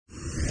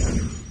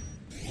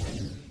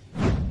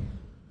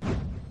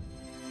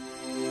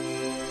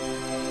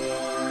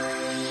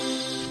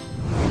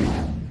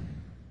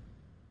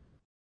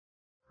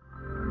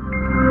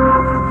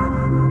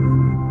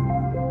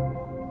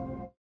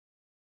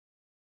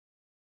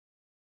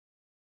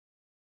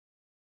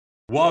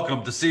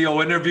Welcome to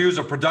CEO Interviews,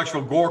 a production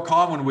of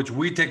Agoracom, in which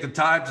we take the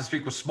time to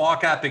speak with small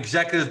cap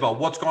executives about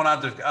what's going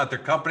on at their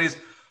companies.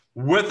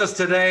 With us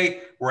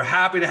today, we're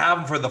happy to have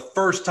them for the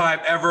first time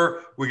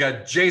ever. We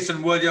got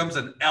Jason Williams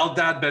and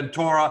Eldad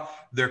Ben-Torah.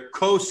 They're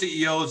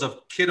co-CEOs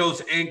of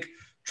Kiddos Inc.,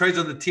 trades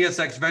on the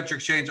TSX Venture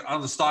Exchange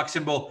on the stock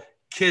symbol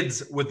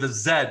KIDZ with the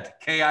Z,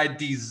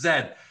 K-I-D-Z.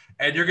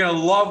 And you're going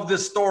to love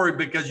this story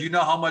because you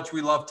know how much we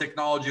love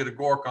technology at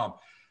Agoracom.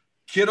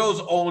 Kiddos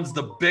owns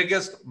the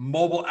biggest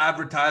mobile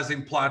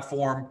advertising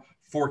platform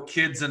for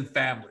kids and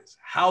families.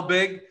 How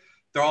big?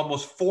 There are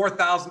almost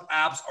 4,000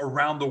 apps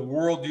around the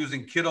world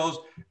using Kiddos,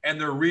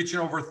 and they're reaching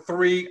over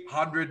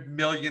 300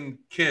 million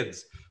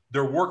kids.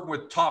 They're working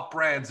with top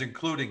brands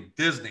including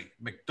Disney,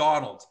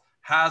 McDonald's,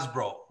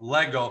 Hasbro,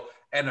 Lego,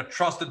 and a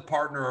trusted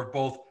partner of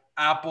both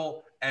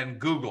Apple and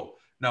Google.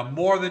 Now,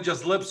 more than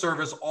just lip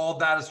service, all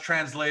that is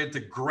translated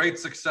to great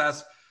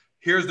success.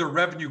 Here's their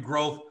revenue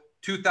growth.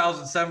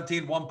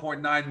 2017,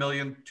 1.9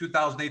 million,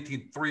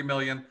 2018, 3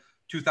 million,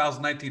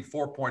 2019,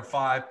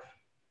 4.5,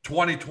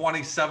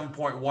 2020,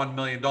 $7.1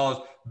 million,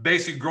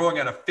 basically growing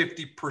at a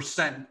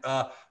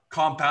 50%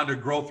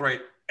 compounded growth rate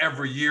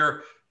every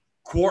year.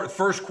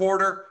 First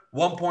quarter,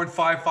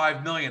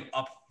 1.55 million,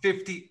 up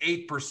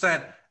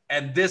 58%.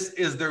 And this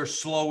is their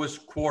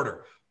slowest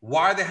quarter.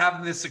 Why are they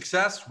having this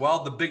success?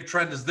 Well, the big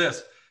trend is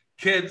this.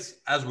 Kids,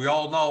 as we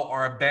all know,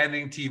 are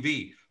abandoning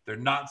TV. They're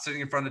not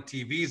sitting in front of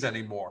TVs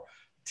anymore.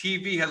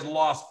 TV has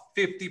lost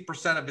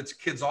 50% of its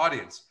kids'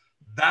 audience.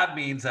 That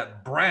means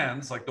that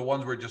brands like the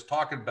ones we're just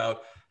talking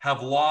about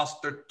have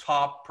lost their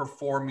top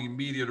performing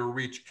media to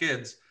reach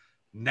kids.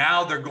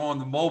 Now they're going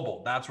to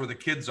mobile. That's where the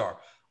kids are.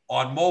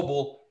 On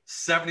mobile,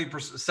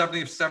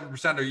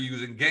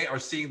 77% are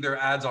seeing their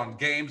ads on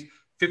games,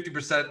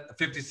 50%,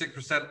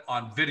 56%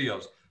 on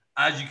videos.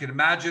 As you can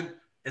imagine,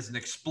 it's an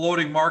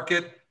exploding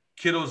market.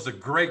 Kiddos is a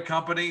great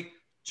company.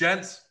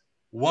 Gents,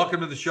 welcome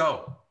to the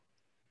show.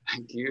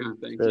 Thank you.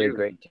 Thank you. Really you.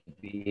 Great to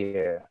be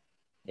here.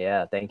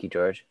 Yeah, thank you,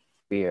 George.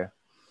 Be here.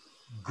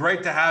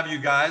 Great to have you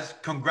guys.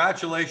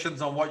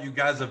 Congratulations on what you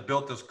guys have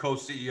built as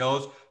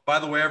co-CEOs. By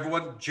the way,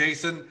 everyone,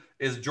 Jason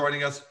is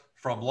joining us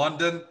from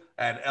London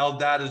and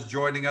Eldad is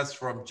joining us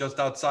from just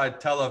outside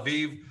Tel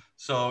Aviv.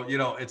 So, you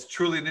know, it's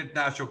truly an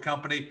international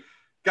company.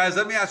 Guys,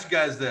 let me ask you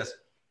guys this.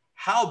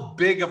 How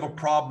big of a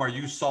problem are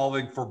you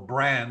solving for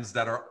brands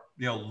that are,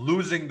 you know,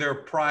 losing their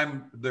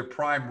prime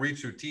reach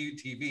through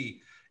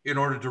TV in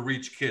order to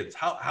reach kids?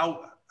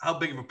 How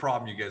big of a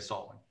problem are you guys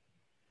solving?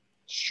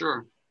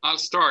 Sure, I'll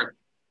start.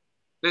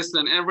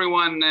 Listen,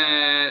 everyone,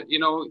 you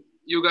know,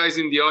 you guys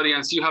in the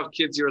audience, you have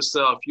kids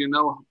yourself. You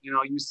know,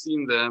 you've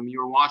seen them,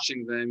 you're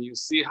watching them, you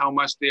see how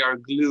much they are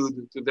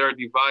glued to their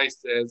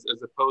devices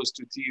as opposed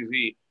to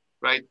TV,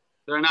 right?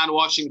 They're not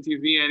watching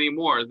TV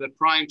anymore. The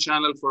prime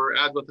channel for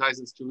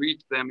advertisers to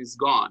reach them is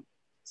gone.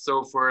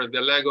 So for the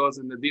Legos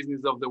and the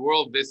Disneys of the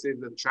world, this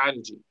is a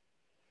tragedy.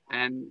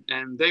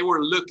 And they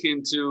were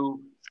looking to,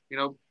 you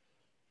know,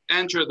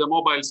 enter the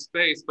mobile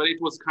space, but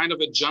it was kind of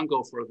a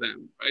jungle for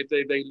them, right?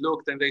 They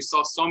looked and they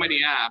saw so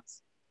many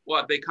apps.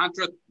 They can't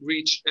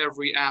reach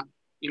every app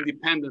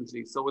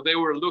independently. So they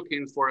were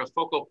looking for a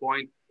focal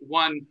point,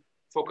 one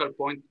focal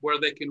point where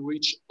they can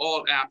reach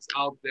all apps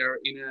out there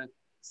in a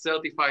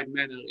certified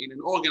manner, in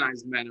an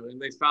organized manner.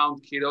 And they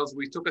found Kiddos.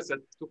 It took us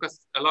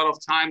a lot of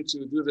time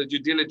to do the due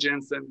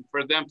diligence and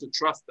for them to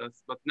trust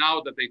us. But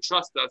now that they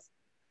trust us,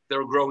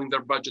 they're growing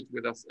their budget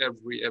with us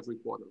every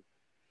quarter.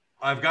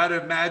 I've got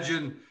to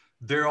imagine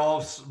they're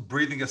all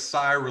breathing a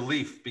sigh of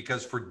relief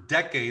because for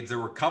decades they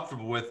were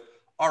comfortable with,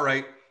 all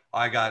right,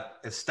 I got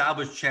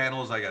established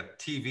channels, I got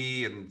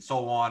TV and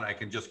so on. I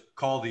can just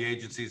call the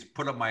agencies,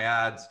 put up my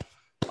ads.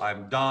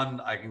 I'm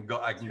done. I can go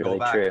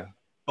back. True.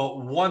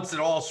 But once it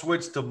all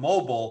switched to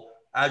mobile,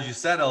 as you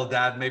said,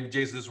 Eldad, maybe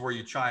Jason, this is where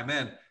you chime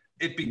in.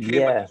 It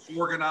became a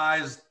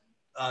disorganized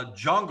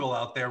jungle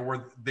out there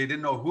where they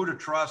didn't know who to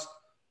trust,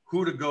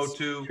 who to go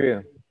to.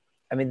 True.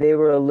 I mean, they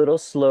were a little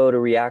slow to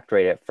react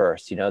right at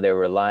first. You know, they were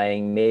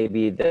relying,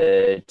 maybe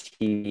the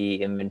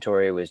TV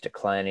inventory was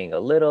declining a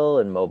little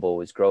and mobile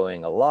was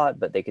growing a lot,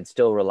 but they could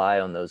still rely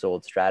on those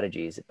old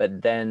strategies.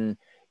 But then,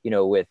 you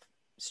know, with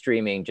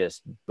streaming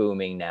just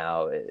booming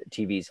now,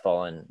 TV's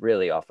fallen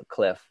really off a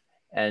cliff.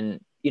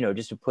 And, you know,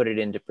 just to put it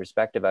into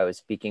perspective, I was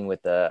speaking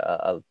with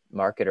a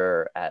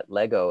marketer at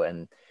Lego,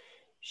 and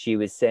she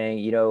was saying,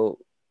 you know,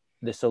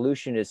 the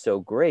solution is so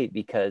great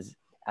because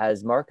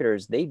as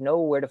marketers, they know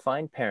where to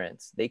find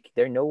parents. They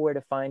know where to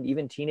find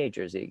even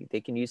teenagers.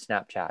 They can use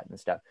Snapchat and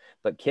stuff.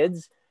 But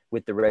kids,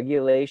 with the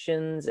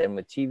regulations and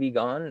with TV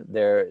gone,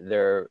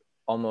 they're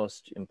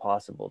almost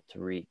impossible to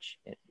reach.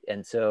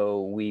 And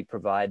so we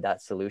provide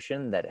that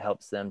solution that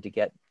helps them to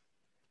get,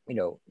 you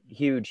know,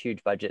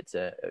 huge budgets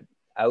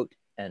out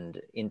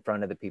and in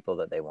front of the people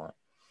that they want.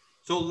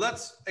 So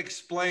let's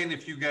explain,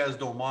 if you guys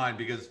don't mind,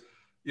 because,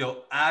 you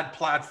know, ad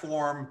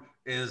platform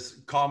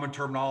is common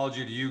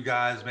terminology to you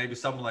guys, maybe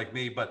someone like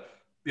me, but,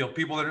 you know,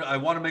 people that I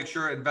want to make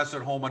sure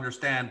investors at home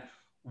understand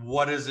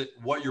what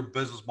your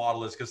business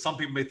model is. Because some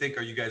people may think,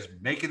 are you guys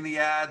making the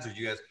ads? Are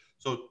you guys,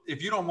 So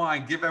if you don't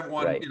mind, give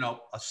everyone, Right. you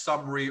know, a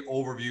summary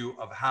overview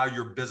of how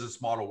your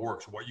business model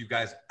works, what you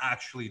guys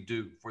actually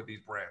do for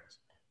these brands.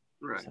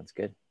 Right. Sounds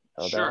good.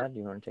 Sure. Eldad,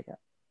 you want to take it?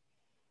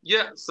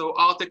 Yeah, so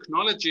our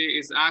technology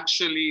is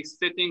actually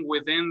sitting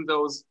within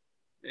those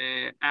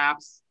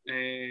apps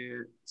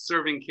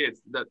serving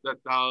kids that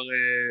are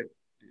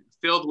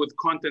filled with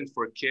content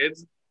for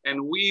kids. And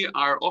we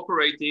are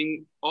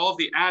operating all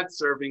the ad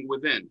serving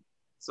within.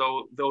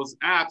 So those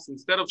apps,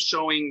 instead of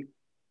showing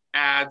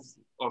ads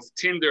of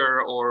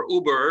Tinder or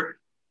Uber,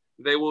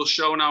 they will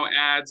show now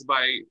ads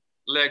by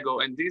Lego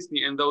and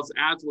Disney, and those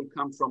ads will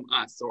come from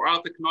us. So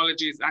our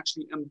technology is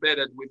actually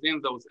embedded within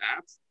those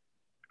apps.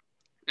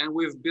 And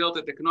we've built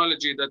a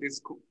technology that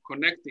is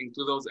connecting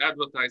to those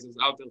advertisers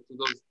out there, to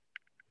those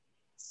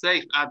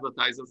safe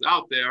advertisers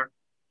out there.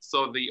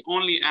 So the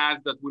only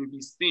ads that will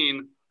be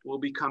seen will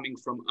be coming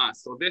from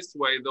us. So this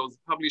way, those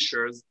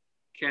publishers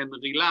can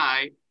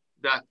rely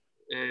that,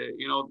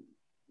 you know,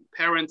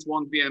 parents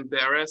won't be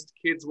embarrassed,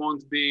 kids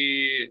won't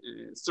be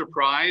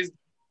surprised,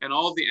 and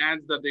all the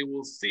ads that they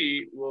will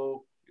see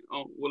will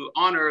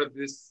honor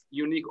this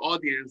unique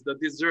audience that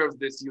deserves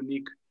this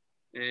unique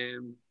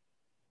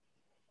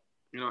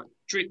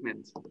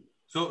treatment.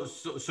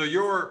 So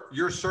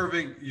you're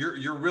serving,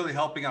 you're really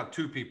helping out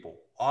two people.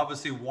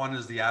 Obviously, one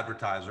is the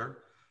advertiser,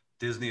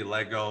 Disney,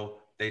 Lego.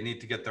 They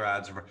need to get their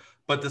ads,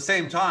 but at the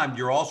same time,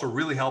 you're also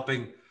really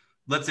helping.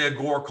 Let's say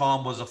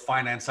Agoracom was a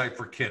finance site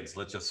for kids.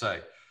 Let's just say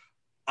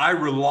I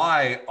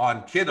rely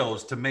on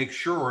kiddos to make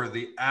sure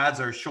the ads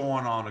are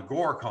showing on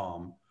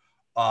Agoracom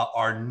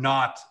are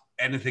not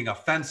anything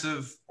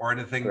offensive or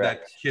anything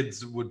Correct. that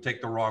kids would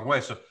take the wrong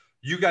way. So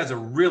you guys are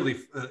really,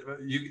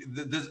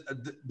 this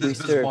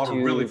business model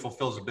really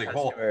fulfills a big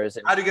hole.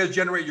 How do you guys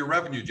generate your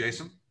revenue,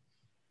 Jason?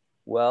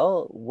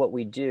 Well, what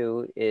we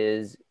do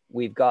is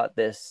we've got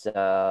this,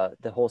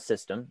 the whole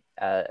system,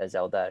 as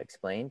Eldad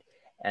explained.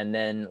 And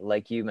then,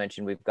 like you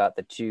mentioned, we've got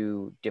the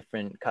two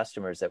different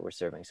customers that we're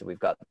serving. So we've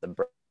got the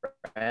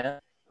brand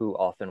who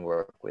often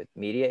work with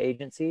media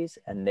agencies,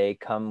 and they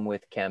come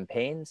with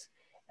campaigns.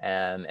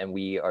 And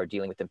we are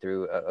dealing with them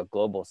through a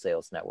global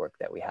sales network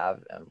that we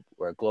have.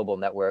 We're a global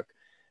network.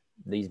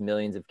 These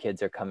millions of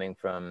kids are coming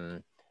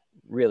from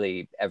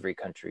really every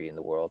country in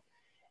the world.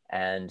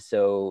 And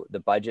so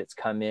the budgets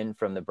come in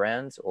from the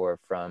brands or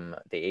from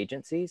the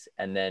agencies,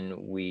 and then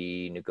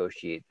we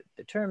negotiate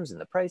the terms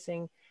and the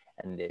pricing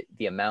and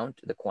the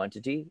amount, the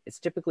quantity. It's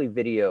typically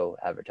video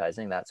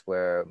advertising. That's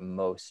where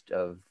most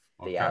of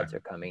the ads are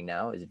coming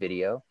now, is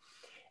video.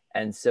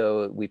 And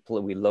so we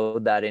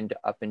load that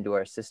up into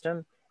our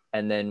system,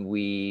 and then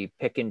we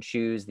pick and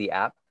choose the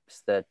apps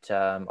that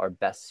are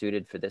best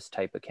suited for this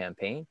type of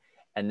campaign.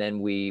 And then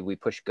we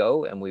push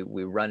go, and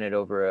we run it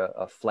over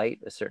a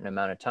flight, a certain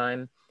amount of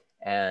time.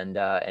 And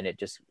it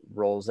just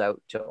rolls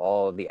out to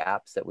all of the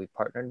apps that we've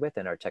partnered with,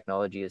 and our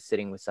technology is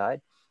sitting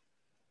beside.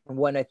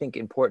 One, I think,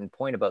 important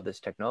point about this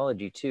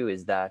technology too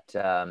is that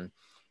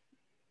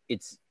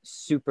it's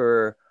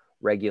super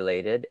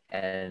regulated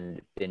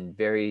and been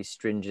very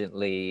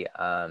stringently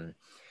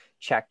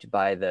checked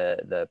by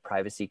the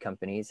privacy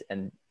companies,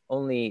 and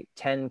only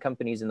 10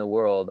 companies in the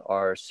world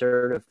are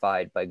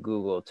certified by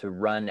Google to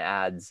run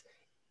ads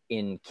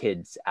in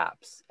kids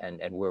apps,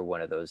 and we're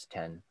one of those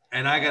 10.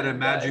 And I got to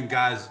imagine,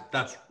 guys,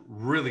 that's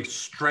really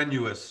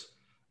strenuous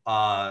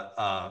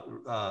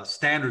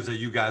standards that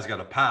you guys got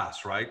to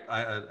pass, right?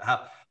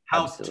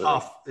 How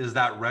tough is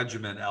that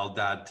regimen,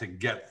 Eldad, to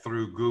get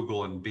through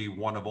Google and be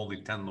one of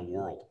only 10 in the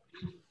world?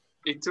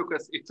 It took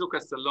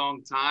us a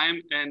long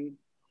time, and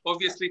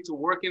obviously to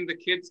work in the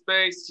kids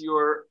space,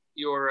 you're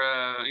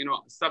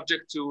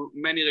subject to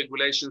many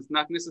regulations,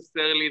 not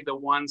necessarily the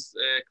ones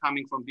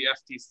coming from the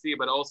FTC,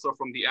 but also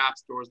from the app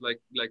stores. Like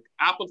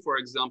Apple, for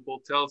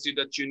example, tells you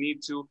that you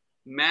need to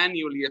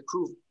manually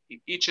approve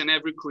each and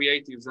every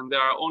creatives, and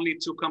there are only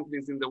 2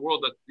 companies in the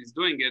world that is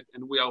doing it,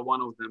 and we are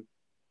one of them.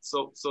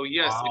 So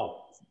yes,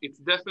 wow. It's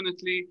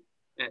definitely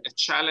a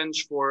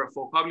challenge for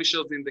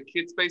publishers in the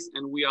kids space,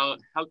 and we are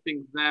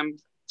helping them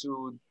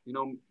to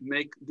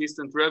make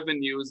decent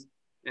revenues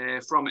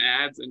from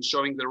ads and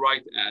showing the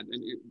right ad.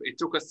 And it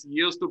took us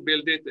years to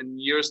build it and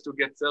years to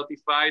get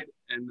certified,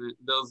 and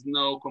there's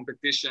no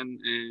competition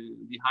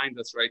behind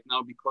us right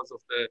now because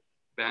of the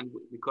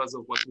bandwidth, because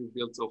of what we've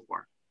built so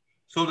far.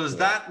 So does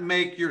that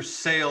make your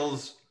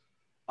sales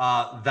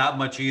that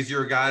much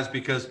easier, guys?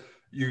 Because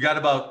you got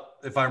about,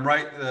 if I'm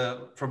right,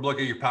 from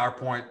looking at your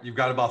PowerPoint, you've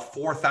got about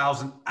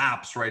 4,000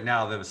 apps right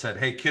now that have said,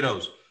 hey,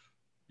 kiddos,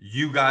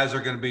 you guys are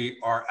going to be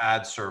our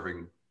ad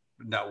serving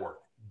network.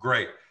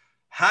 Great.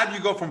 How do you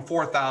go from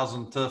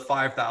 4,000 to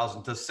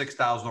 5,000 to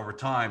 6,000 over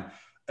time?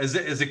 Is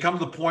it come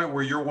to the point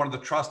where you're one of the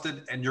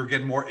trusted and you're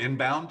getting more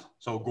inbound?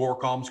 So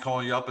Agoracom's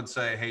calling you up and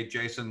say, hey,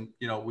 Jason,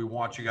 we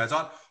want you guys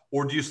on.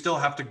 Or do you still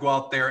have to go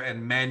out there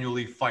and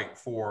manually fight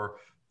for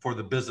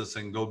the business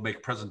and go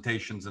make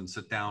presentations and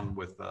sit down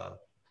with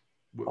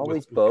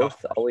always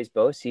both.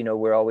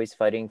 We're always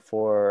fighting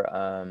for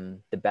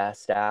the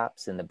best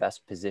apps and the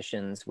best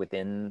positions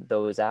within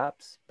those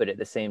apps. But at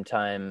the same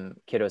time,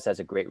 Kiddos has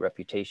a great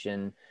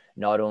reputation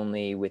not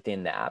only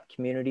within the app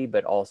community,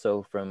 but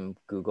also from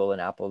Google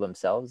and Apple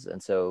themselves.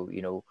 And so,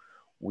 you know,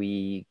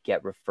 we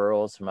get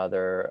referrals from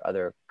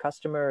other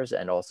customers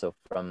and also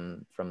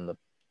from the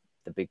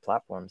big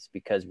platforms,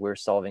 because we're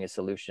solving a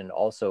solution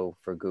also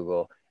for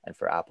Google and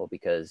for Apple,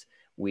 because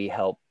we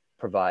help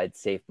provide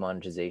safe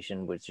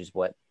monetization, which is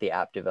what the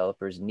app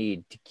developers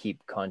need to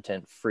keep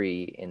content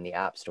free in the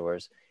app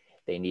stores.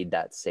 They need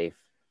that safe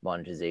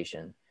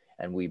monetization,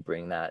 and we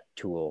bring that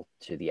tool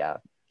to the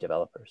app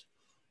developers.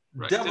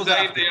 Right.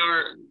 Today they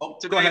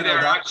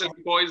are actually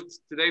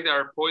poised. Today they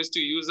are poised to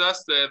use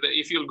us.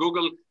 If you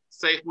Google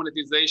safe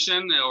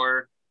monetization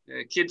or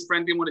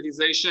kid-friendly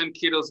monetization,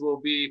 kiddos will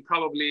be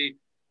probably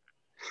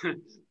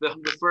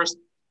the first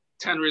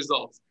 10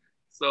 results.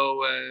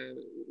 So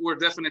we're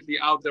definitely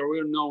out there.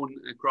 We're known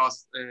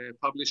across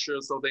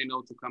publishers, so they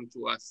know to come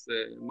to us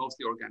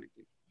mostly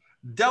organically.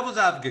 Devil's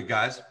advocate,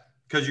 guys,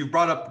 because you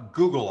brought up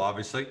Google,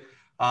 obviously.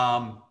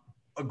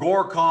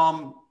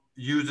 Agoracom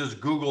uses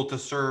Google to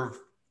serve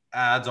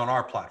ads on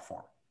our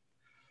platform.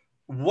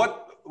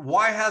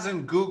 Why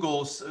hasn't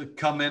Google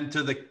come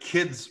into the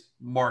kids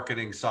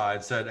marketing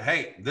side, said,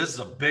 hey, this is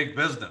a big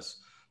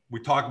business?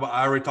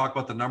 I already talked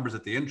about the numbers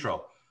at the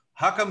intro.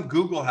 How come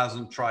Google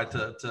hasn't tried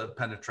to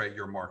penetrate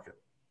your market?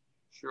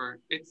 Sure.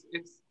 It's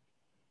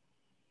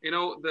you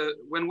know,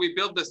 when we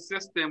built the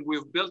system,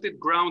 we've built it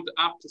ground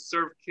up to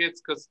serve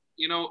kids, because,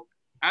 you know,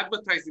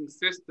 advertising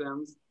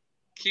systems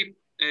keep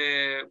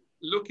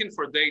looking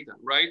for data,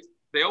 right?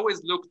 They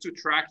always look to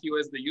track you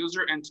as the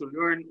user and to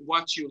learn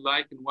what you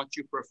like and what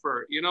you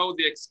prefer. You know,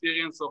 the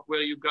experience of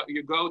where you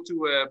go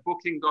to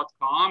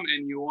booking.com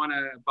and you want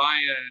to buy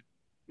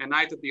a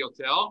night at the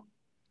hotel,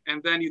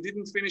 and then you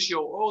didn't finish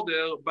your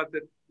order, but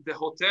the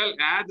hotel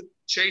ad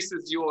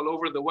chases you all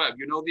over the web.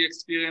 You know, the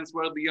experience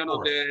where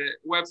the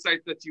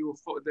website that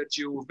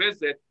you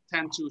visit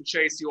tend to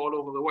chase you all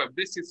over the web.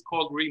 This is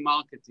called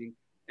remarketing.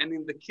 And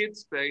in the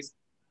kids space,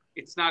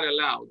 it's not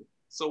allowed.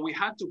 So we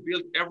had to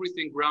build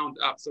everything ground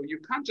up. So you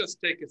can't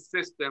just take a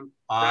system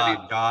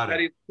that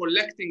is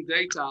collecting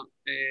data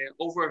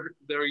over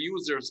their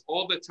users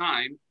all the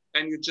time,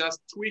 and you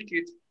just tweak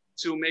it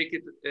to make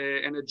it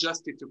and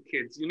adjust it to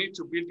kids. You need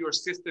to build your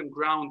system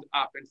ground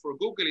up. And for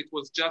Google, it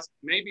was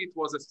maybe it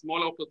was a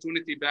small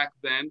opportunity back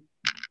then.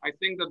 I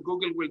think that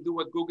Google will do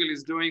what Google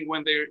is doing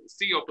when they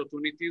see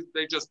opportunities.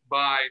 They just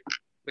buy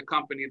the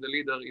company, the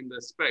leader in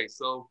the space.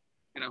 So,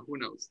 you know, who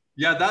knows?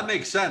 Yeah, that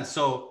makes sense.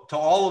 So to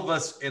all of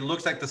us, it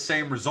looks like the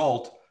same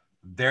result.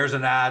 There's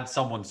an ad,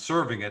 someone's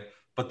serving it.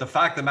 But the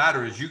fact of the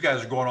matter is you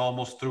guys are going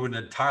almost through an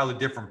entirely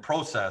different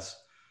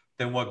process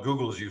than what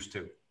Google's used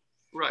to.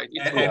 Right.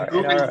 Go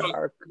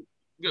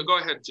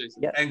ahead,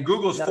 Jason. Yeah. And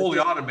Google's fully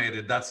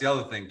automated. That's the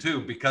other thing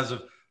too, because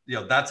of, you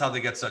know, that's how they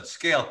get such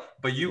scale.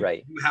 But you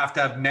have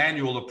to have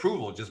manual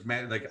approval.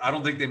 I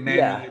don't think they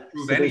manually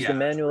approve any. There's the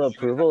manual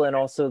approval, and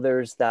also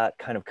there's that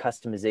kind of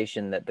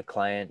customization that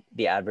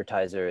the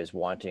advertiser is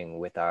wanting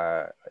with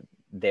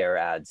their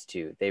ads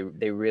too. They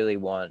really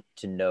want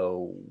to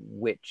know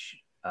which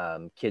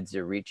kids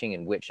are reaching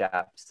and which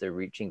apps they're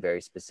reaching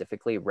very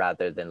specifically,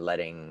 rather than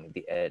letting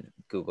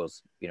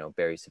Google's, you know,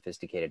 very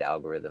sophisticated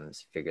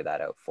algorithms figure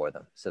that out for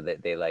them. So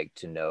that they like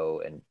to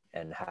know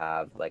and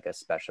have like a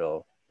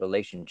special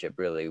relationship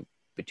really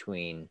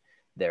between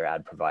their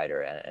ad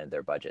provider and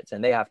their budgets.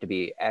 And they have to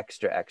be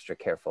extra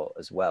careful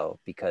as well,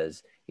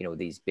 because, you know,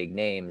 these big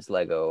names,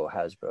 Lego,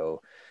 Hasbro,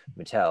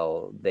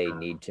 Mattel, they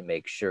need to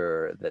make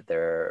sure that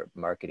their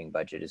marketing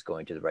budget is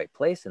going to the right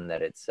place and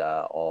that it's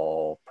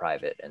all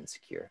private and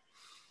secure.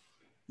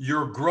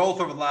 Your growth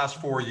over the last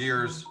 4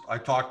 years, I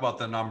talked about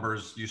the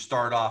numbers. You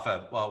start off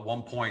at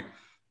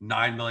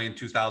 1.9 million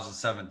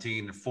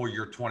 2017, full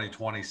year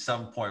 2020,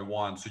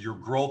 7.1. So your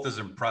growth is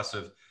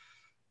impressive.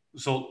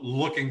 So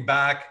looking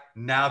back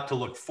now to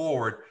look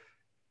forward,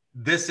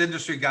 this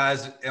industry,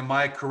 guys, am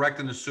I correct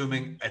in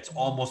assuming it's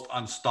almost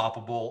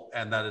unstoppable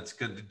and that it's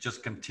going to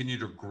just continue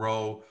to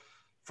grow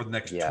for the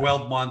next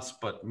 12 months?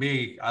 But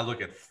I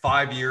look at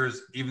 5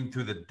 years, even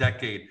through the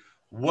decade.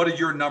 What do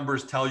your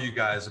numbers tell you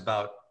guys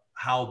about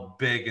how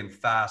big and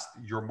fast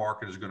your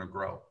market is going to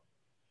grow?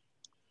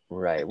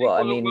 Right. Well,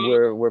 I mean,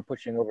 we're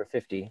pushing over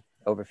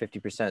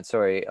 50%.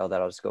 Sorry, Eldad,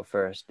 I'll just go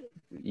first,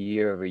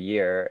 year over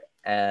year.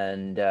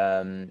 And,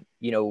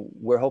 you know,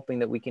 we're hoping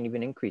that we can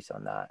even increase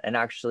on that. And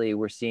actually,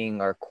 we're seeing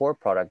our core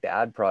product, the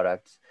ad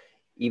products,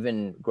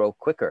 even grow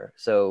quicker.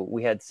 So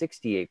we had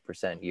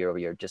 68% year over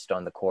year just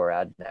on the core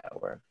ad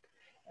network.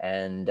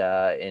 And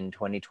in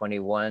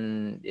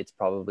 2021, it's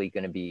probably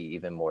going to be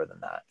even more than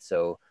that.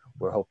 So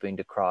we're hoping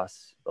to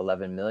cross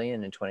 11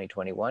 million in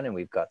 2021. And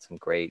we've got some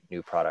great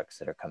new products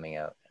that are coming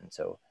out. And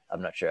so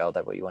I'm not sure,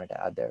 Eldad, what you wanted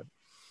to add there.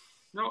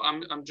 No,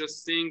 I'm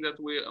just saying that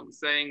we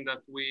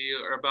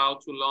are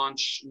about to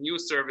launch new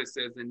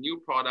services and new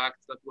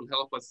products that will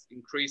help us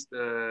increase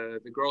the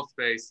growth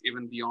base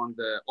even beyond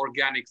the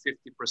organic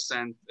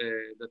 50%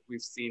 that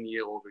we've seen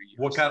year over year.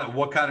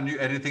 What kind of new,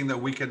 anything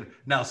that we can,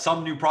 now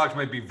some new products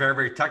might be very,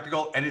 very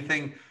technical,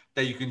 anything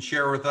that you can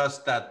share with us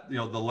that, you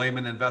know, the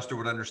layman investor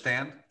would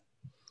understand?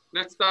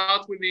 Let's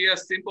start with the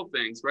simple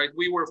things, right?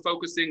 We were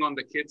focusing on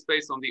the kid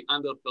space, on the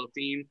under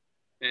 13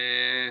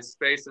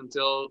 space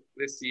until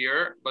this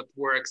year, but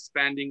we're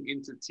expanding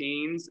into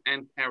teens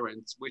and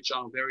parents, which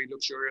are very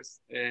luxurious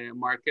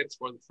markets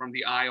from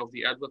the eye of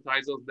the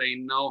advertisers. They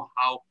know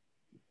how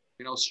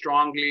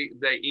strongly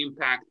they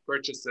impact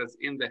purchases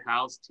in the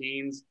house,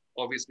 teens,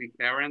 obviously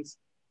parents.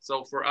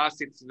 So for us,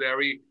 it's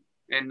very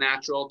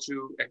natural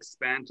to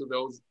expand to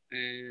those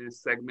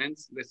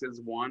segments. This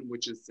is one,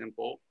 which is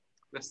simple.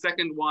 The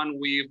second one,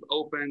 we've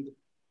opened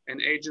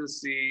an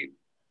agency,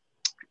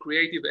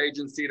 creative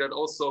agency that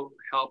also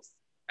helps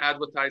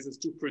advertisers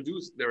to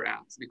produce their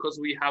ads, because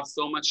we have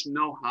so much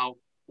know-how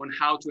on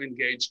how to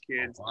engage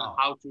kids,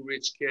 how to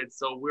reach kids.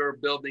 So we're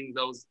building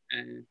those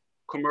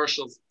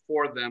commercials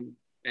for them,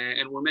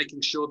 and we're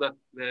making sure that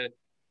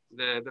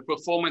the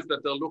performance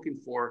that they're looking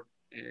for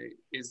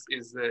is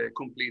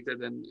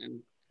completed.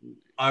 And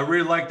I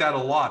really like that a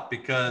lot,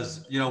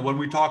 because when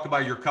we talk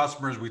about your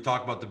customers, we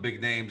talk about the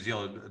big names,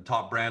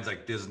 top brands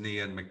like Disney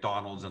and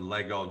McDonald's and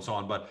Lego and so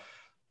on. But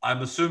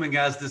I'm assuming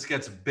as this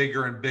gets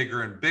bigger and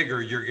bigger and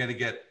bigger, you're going to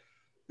get,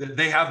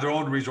 they have their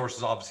own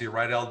resources, obviously,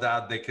 right,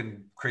 Eldad? They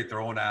can create their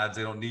own ads.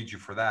 They don't need you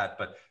for that.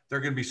 But they're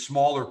going to be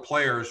smaller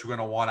players who are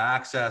going to want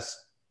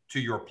access to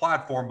your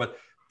platform, but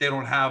they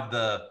don't have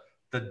the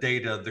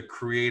data, the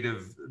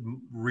creative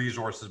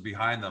resources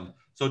behind them.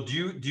 So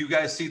do you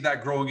guys see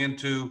that growing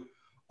into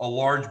a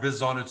large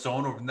business on its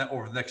own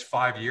over the next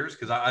 5 years?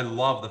 Because I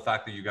love the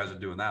fact that you guys are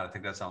doing that. I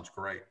think that sounds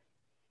great.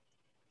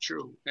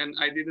 True, and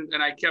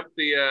I kept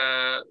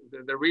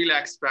the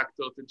relax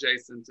factor to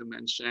Jason to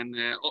mention.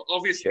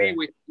 Obviously,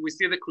 sure. we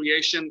see the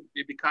creation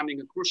becoming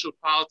a crucial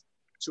part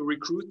to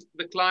recruit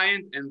the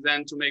client, and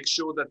then to make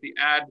sure that the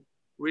ad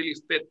really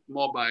fit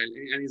mobile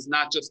and is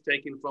not just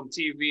taken from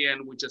TV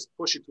and we just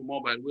push it to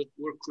mobile.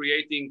 We're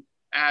creating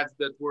ads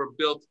that were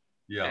built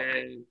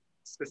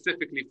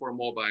specifically for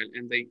mobile,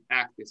 and they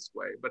act this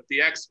way. But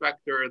the X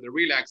factor, the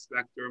real X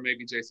factor,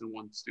 maybe Jason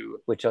wants to.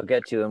 Which I'll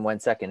get to in 1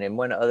 second. And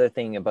one other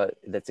thing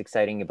that's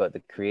exciting about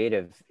the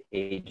creative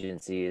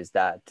agency is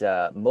that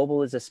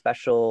mobile is a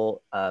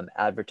special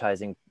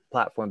advertising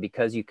platform,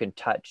 because you can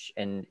touch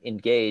and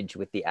engage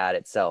with the ad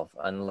itself,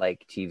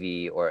 unlike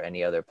TV or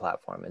any other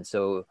platform. And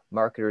so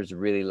marketers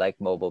really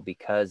like mobile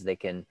because they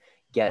can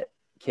get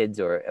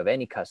kids or of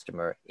any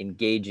customer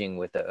engaging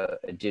with a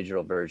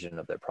digital version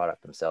of their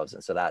product themselves.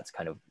 And so that's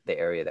kind of the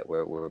area that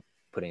we're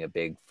putting a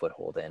big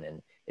foothold in,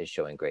 and is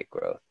showing great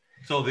growth.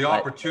 So the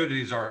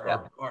opportunities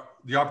are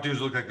the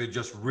opportunities look like they're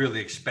just really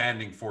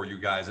expanding for you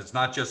guys. It's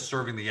not just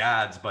serving the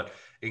ads, but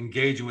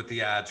engaging with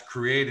the ads,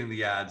 creating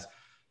the ads.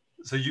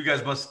 So you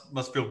guys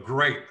must feel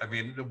great. I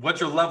mean, what's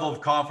your level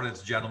of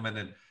confidence,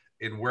 gentlemen,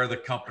 in where the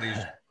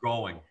company's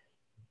going?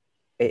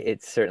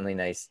 It's certainly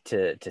nice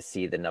to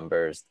see the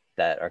numbers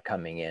that are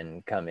come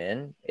in.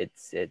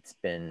 It's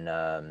been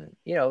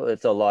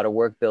it's a lot of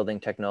work building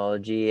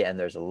technology, and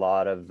there's a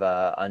lot of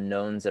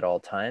unknowns at all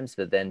times,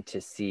 but then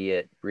to see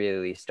it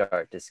really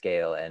start to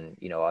scale, and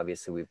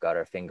obviously we've got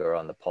our finger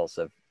on the pulse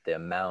of the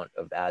amount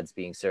of ads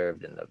being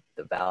served and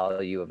the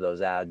value of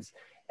those ads,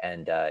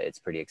 and it's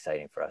pretty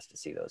exciting for us to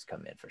see those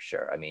come in for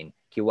sure. I mean,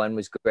 Q1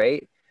 was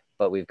great,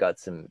 but we've got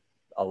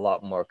a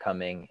lot more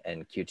coming,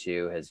 and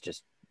Q2 has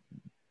just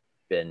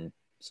been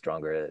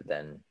stronger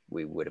than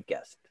we would have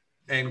guessed.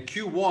 And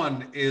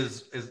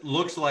Q1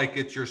 looks like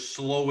it's your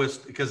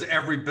slowest, because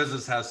every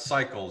business has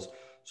cycles.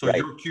 So right.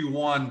 Your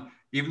Q1,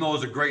 even though it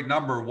was a great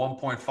number,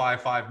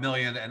 1.55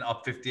 million and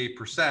up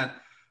 58%,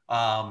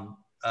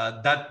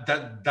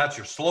 that's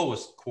your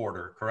slowest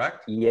quarter,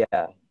 correct?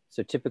 Yeah.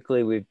 So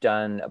typically we've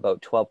done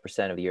about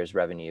 12% of the year's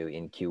revenue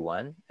in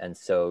Q1. And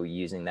so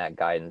using that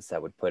guidance,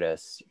 that would put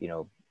us,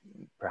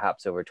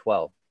 perhaps over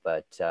 12,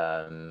 but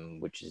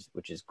which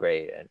is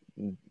great.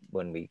 And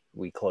when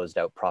we closed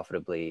out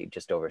profitably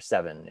just over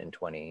 7 in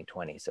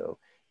 2020. So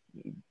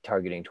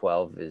targeting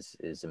 12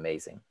 is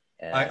amazing.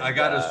 And, I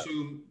got to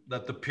assume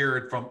that the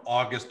period from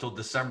August till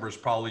December is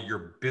probably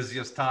your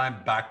busiest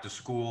time, back to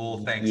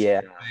school,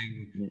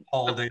 Thanksgiving,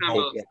 holiday.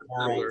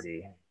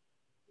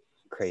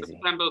 Crazy.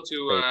 September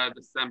to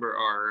December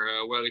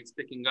are where it's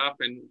picking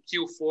up, and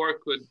Q4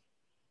 could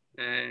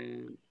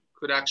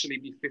actually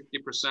be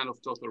 50%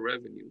 of total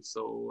revenue.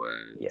 So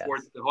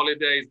towards the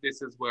holidays,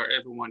 this is where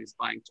everyone is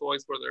buying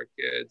toys for their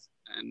kids,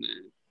 and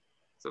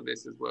so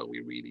this is where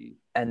we really.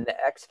 And the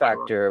X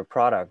Factor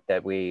product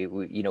that we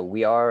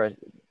are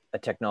a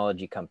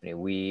technology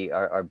company.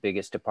 Our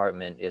biggest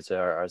department is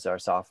our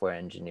software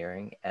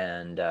engineering,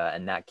 and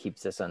that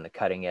keeps us on the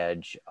cutting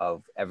edge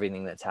of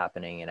everything that's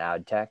happening in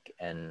ad tech.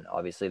 And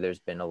obviously, there's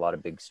been a lot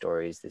of big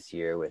stories this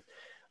year with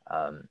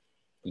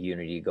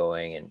Unity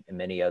going, and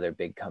many other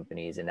big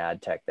companies in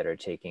ad tech that are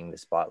taking the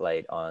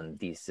spotlight on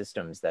these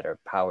systems that are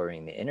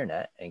powering the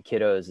internet. And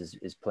Kiddos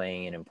is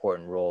playing an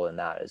important role in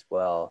that as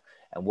well.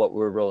 And what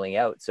we're rolling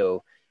out.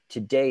 So to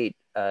date,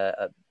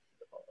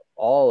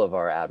 all of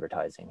our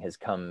advertising has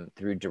come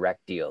through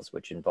direct deals,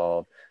 which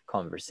involve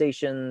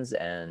conversations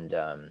and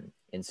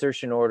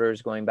insertion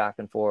orders going back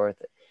and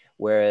forth.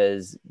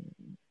 Whereas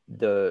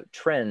the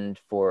trend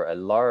for a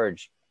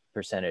large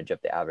percentage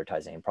of the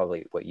advertising, and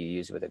probably what you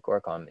use with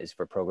Agoracom is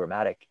for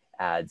programmatic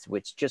ads,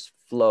 which just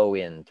flow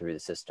in through the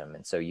system.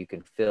 And so you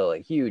can fill a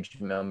huge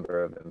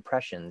number of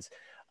impressions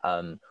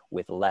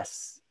with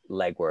less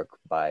legwork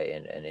by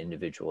an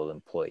individual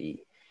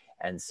employee.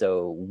 And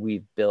so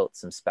we've built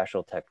some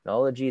special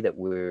technology that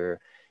we're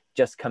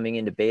just coming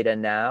into beta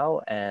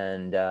now,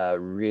 and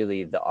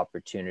really the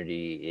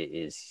opportunity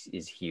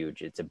is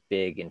huge. It's a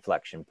big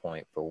inflection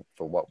point for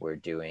what we're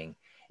doing.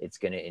 It's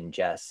going to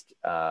ingest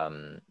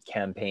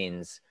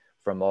campaigns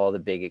from all the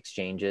big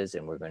exchanges,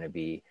 and we're going to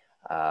be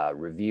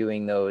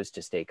reviewing those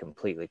to stay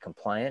completely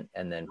compliant,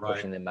 and then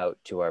pushing them out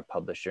to our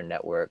publisher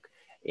network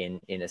in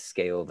a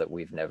scale that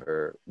we've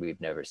never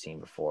seen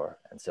before.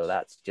 And so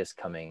that's just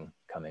coming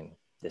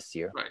this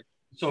year. Right.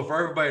 So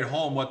for everybody at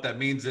home, what that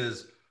means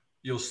is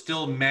you'll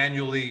still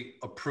manually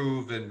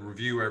approve and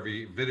review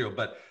every video,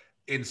 but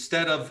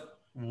instead of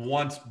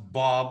once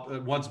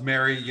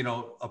Mary, you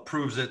know,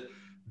 approves it,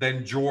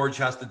 then George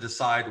has to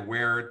decide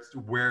where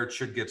it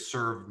should get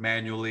served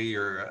manually,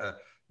 or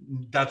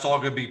that's all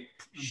going to be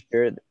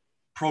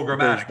programmatic.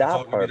 There's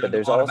that part, but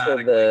there's also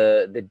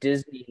the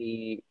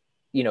Disney.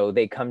 You know,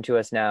 they come to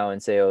us now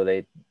and say, oh,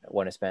 they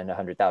want to spend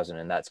 100,000,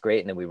 and that's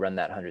great, and then we run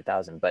that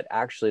 100,000. But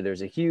actually,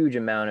 there's a huge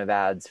amount of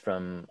ads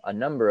from a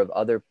number of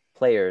other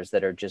players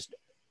that are just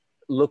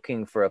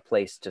looking for a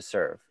place to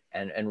serve.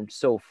 And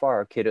so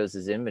far,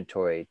 Kidoz'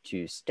 inventory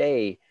to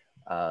stay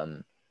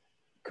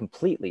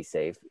completely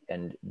safe,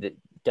 and that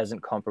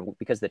doesn't compromise,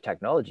 because the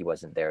technology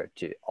wasn't there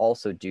to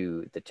also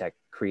do the tech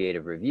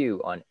creative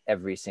review on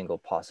every single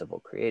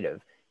possible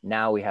creative.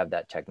 Now we have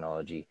that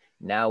technology.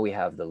 Now we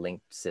have the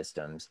linked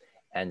systems.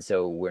 And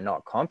so we're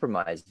not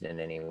compromised in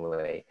any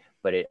way,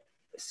 but it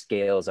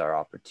scales our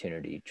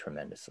opportunity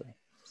tremendously.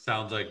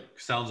 Sounds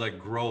like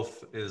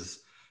growth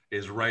is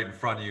right in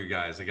front of you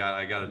guys. I got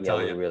to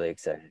tell you, we're really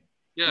excited.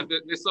 Yeah,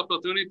 this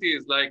opportunity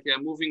is like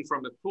moving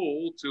from a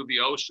pool to the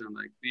ocean.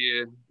 Like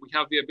we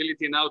have the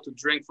ability now to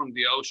drink from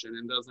the ocean,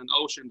 and there's an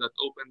ocean that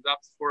opened up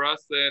for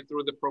us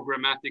through the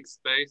programmatic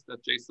space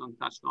that Jason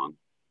touched on.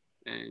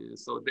 And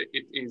so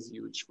it is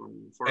huge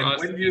for us.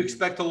 When do you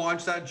expect to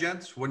launch that,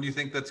 gents? When do you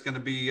think that's going to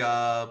be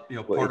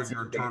part of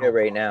your internal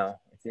right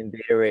now? It's in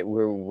beta right.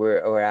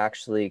 We're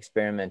actually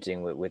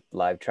experimenting with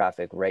live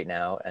traffic right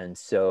now, and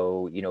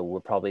so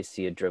we'll probably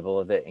see a dribble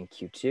of it in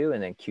Q2,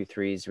 and then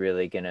Q3 is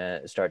really going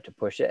to start to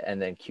push it,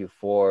 and then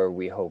Q4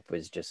 we hope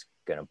is just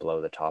going to blow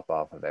the top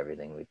off of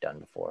everything we've done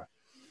before.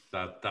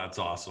 That's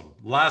awesome.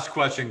 Last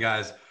question,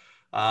 guys.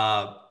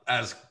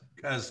 As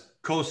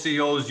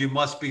co-CEOs, you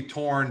must be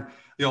torn.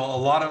 A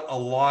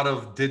lot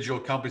of digital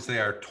companies, they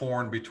are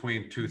torn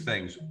between two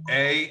things.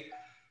 A,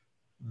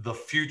 the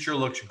future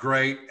looks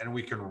great and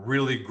we can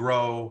really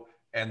grow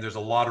and there's a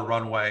lot of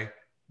runway.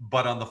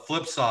 But on the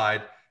flip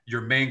side,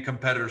 your main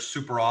competitor,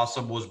 Super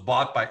Awesome, was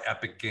bought by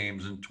Epic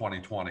Games in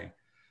 2020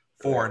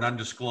 for an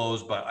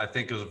undisclosed, but I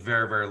think it was a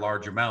very, very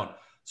large amount.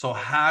 So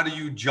how do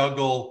you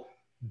juggle?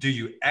 Do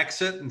you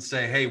exit and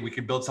say, hey, we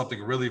can build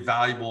something really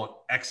valuable and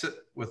exit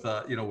with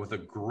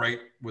a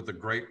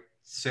great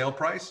sale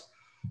price?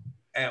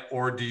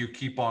 Or do you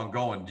keep on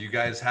going? Do you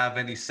guys have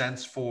any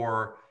sense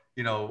for,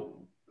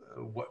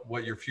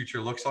 what your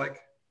future looks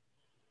like?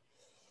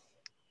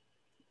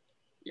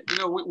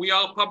 We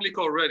are public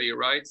already,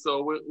 right?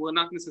 So we're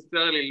not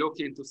necessarily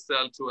looking to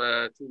sell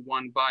to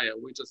one buyer.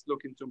 We're just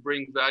looking to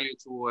bring value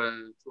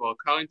to our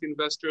current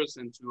investors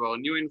and to our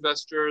new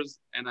investors.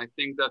 And I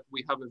think that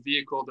we have a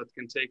vehicle that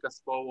can take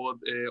us forward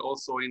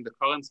also in the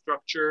current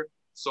structure.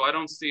 So I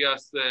don't see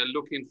us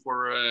looking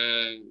for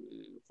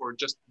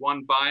just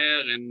one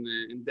buyer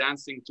and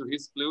dancing to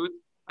his flute.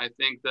 I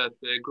think that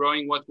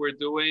growing what we're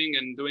doing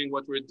and doing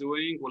what we're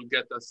doing will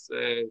get us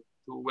to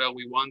where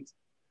we want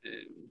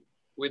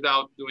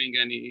without doing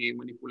any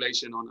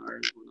manipulation on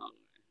our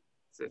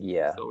system.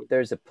 Yeah, so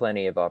there's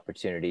plenty of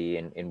opportunity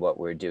in what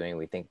we're doing.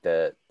 We think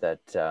that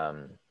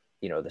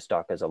the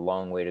stock has a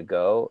long way to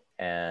go,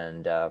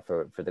 and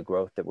for the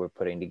growth that we're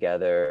putting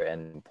together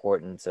and the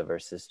importance of our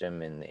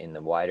system in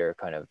the wider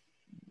kind of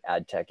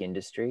ad tech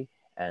industry.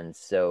 And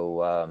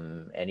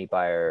so any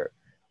buyer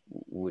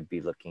would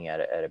be looking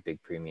at it at a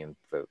big premium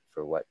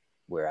for what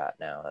we're at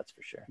now. That's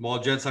for sure. Well,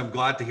 gents, I'm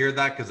glad to hear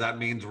that, because that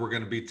means we're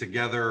going to be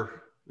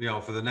together,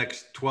 for the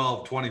next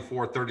 12,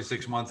 24,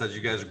 36 months as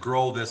you guys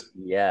grow this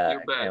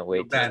can't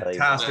wait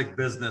fantastic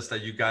business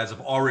that you guys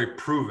have already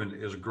proven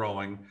is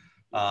growing.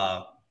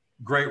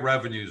 Great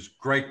revenues,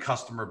 great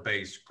customer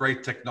base,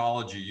 great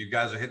technology. You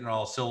guys are hitting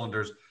all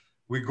cylinders.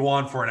 We go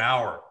on for an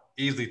hour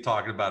easily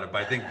talking about it,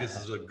 but I think this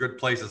is a good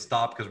place to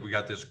stop because we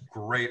got this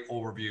great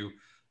overview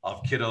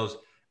of Kidoz.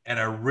 And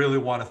I really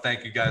want to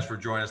thank you guys for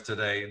joining us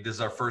today. This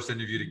is our first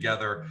interview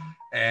together.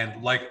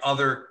 And like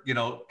other,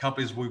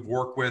 companies we've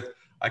worked with,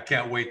 I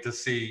can't wait to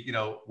see,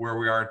 where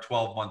we are in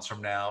 12 months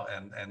from now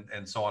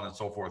and so on and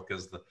so forth,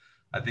 because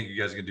I think you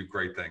guys are going to do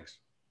great things.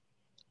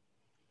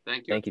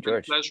 Thank you. Thank you,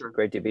 George. Pleasure.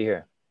 Great to be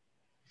here.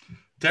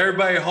 To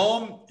everybody at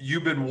home,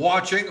 you've been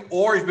watching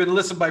or you've been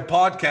listening by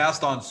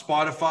podcast on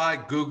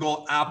Spotify,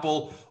 Google,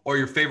 Apple, or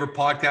your favorite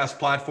podcast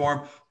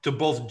platform. to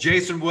both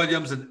Jason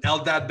Williams and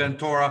Eldad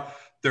Bentora.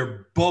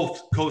 They're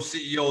both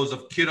co-CEOs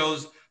of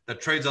Kiddos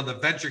that trades on the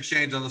venture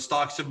exchange on the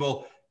stock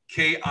symbol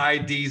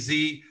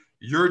KIDZ.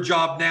 Your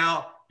job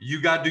now,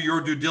 you got to do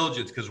your due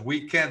diligence, because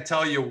we can't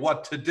tell you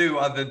what to do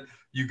other than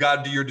you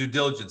got to do your due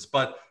diligence.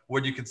 But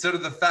when you consider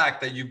the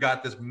fact that you've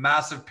got this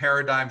massive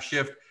paradigm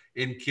shift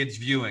in kids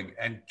viewing,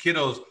 and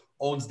Kiddos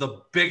owns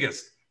the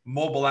biggest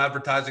mobile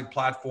advertising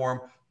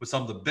platform with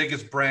some of the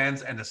biggest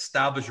brands and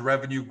established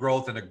revenue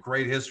growth and a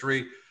great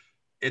history,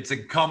 it's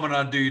incumbent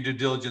on do your due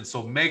diligence.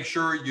 So make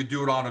sure you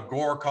do it on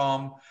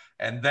Agoracom,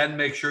 and then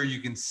make sure you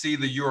can see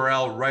the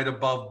URL right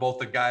above both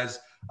the guys,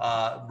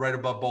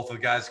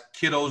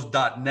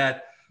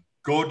 kiddos.net.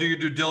 Go do your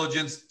due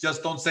diligence.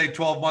 Just don't say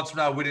 12 months from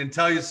now, we didn't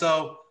tell you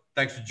so.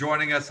 Thanks for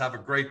joining us. Have a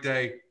great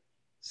day.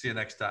 See you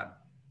next time.